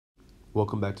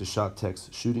Welcome back to Shot Tech's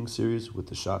shooting series with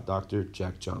the shot doctor,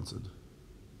 Jack Johnson.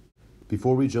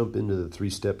 Before we jump into the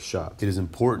three-step shot, it is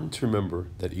important to remember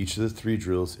that each of the three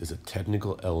drills is a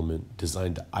technical element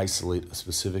designed to isolate a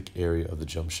specific area of the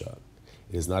jump shot.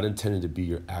 It is not intended to be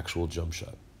your actual jump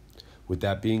shot. With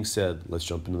that being said, let's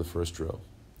jump into the first drill.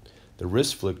 The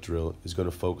wrist flick drill is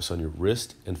going to focus on your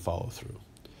wrist and follow through.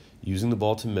 Using the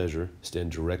ball to measure,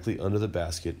 stand directly under the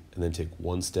basket and then take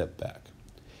one step back.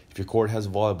 If your court has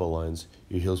volleyball lines,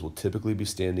 your heels will typically be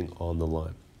standing on the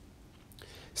line.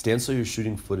 Stand so your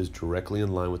shooting foot is directly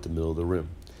in line with the middle of the rim.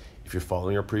 If you're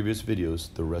following our previous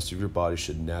videos, the rest of your body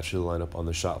should naturally line up on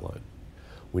the shot line.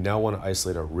 We now want to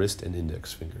isolate our wrist and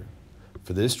index finger.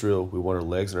 For this drill, we want our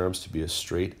legs and arms to be as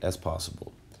straight as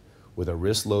possible. With our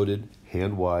wrist loaded,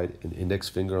 hand wide, and index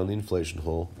finger on the inflation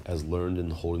hole, as learned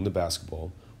in holding the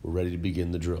basketball, we're ready to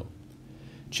begin the drill.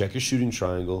 Check your shooting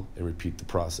triangle and repeat the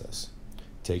process.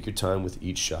 Take your time with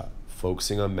each shot,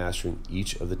 focusing on mastering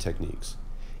each of the techniques.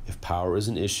 If power is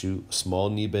an issue, a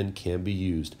small knee bend can be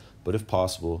used, but if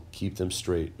possible, keep them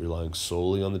straight, relying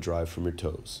solely on the drive from your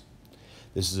toes.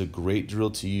 This is a great drill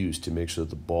to use to make sure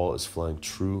that the ball is flying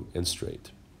true and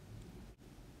straight.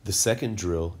 The second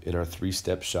drill in our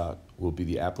three-step shot will be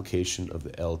the application of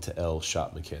the L to L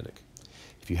shot mechanic.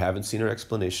 If you haven't seen our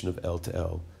explanation of L to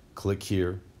L, click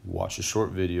here, watch a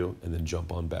short video, and then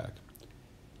jump on back.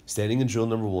 Standing in drill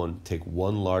number 1, take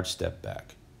one large step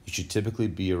back. You should typically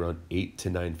be around 8 to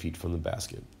 9 feet from the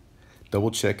basket. Double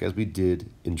check, as we did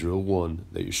in drill 1,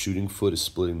 that your shooting foot is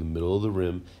splitting the middle of the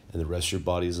rim and the rest of your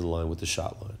body is in line with the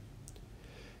shot line.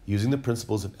 Using the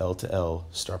principles of L to L,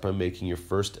 start by making your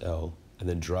first L and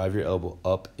then drive your elbow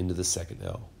up into the second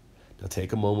L. Now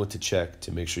take a moment to check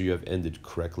to make sure you have ended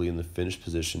correctly in the finished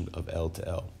position of L to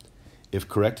L. If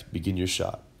correct, begin your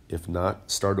shot. If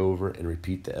not, start over and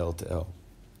repeat the L to L.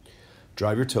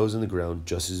 Drive your toes in the ground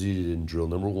just as you did in drill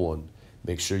number 1.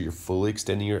 Make sure you're fully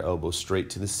extending your elbow straight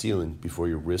to the ceiling before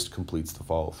your wrist completes the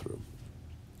follow-through.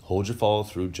 Hold your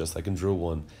follow-through just like in drill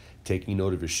 1, taking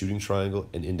note of your shooting triangle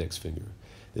and index finger.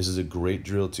 This is a great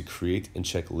drill to create and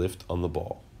check lift on the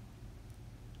ball.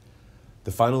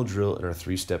 The final drill in our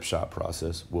three-step shot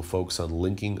process will focus on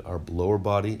linking our lower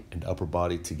body and upper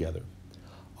body together.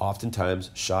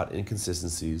 Oftentimes, shot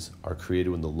inconsistencies are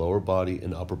created when the lower body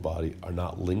and upper body are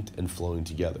not linked and flowing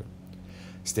together.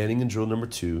 Standing in drill number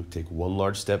 2, take one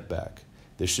large step back.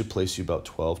 This should place you about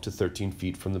 12 to 13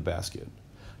 feet from the basket.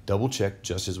 Double check,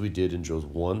 just as we did in drills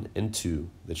 1 and 2,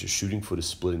 that your shooting foot is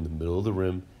splitting the middle of the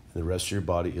rim and the rest of your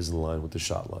body is in line with the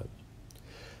shot line.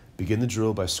 Begin the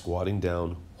drill by squatting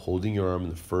down, holding your arm in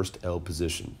the first L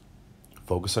position.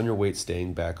 Focus on your weight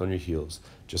staying back on your heels,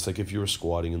 just like if you were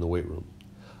squatting in the weight room.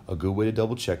 A good way to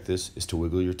double check this is to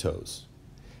wiggle your toes.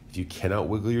 If you cannot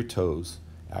wiggle your toes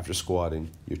after squatting,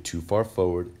 you're too far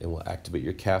forward and will activate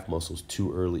your calf muscles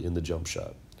too early in the jump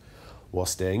shot. While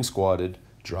staying squatted,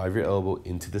 drive your elbow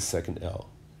into the second L.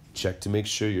 Check to make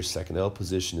sure your second L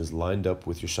position is lined up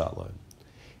with your shot line.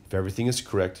 If everything is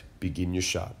correct, begin your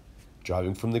shot.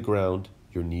 Driving from the ground,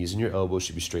 your knees and your elbows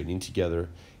should be straightening together,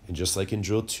 and just like in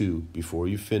drill 2, before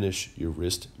you finish your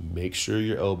wrist, make sure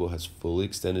your elbow has fully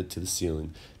extended to the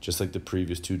ceiling, just like the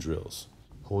previous 2 drills.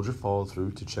 Hold your follow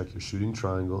through to check your shooting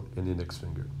triangle and index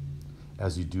finger.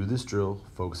 As you do this drill,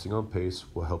 focusing on pace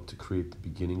will help to create the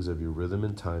beginnings of your rhythm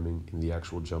and timing in the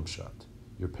actual jump shot.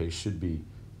 Your pace should be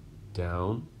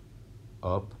down,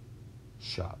 up,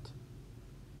 shot.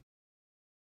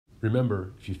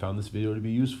 Remember, if you found this video to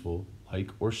be useful,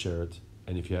 like or share it,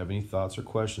 and if you have any thoughts or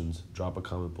questions, drop a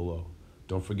comment below.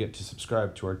 Don't forget to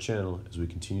subscribe to our channel as we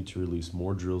continue to release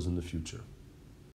more drills in the future.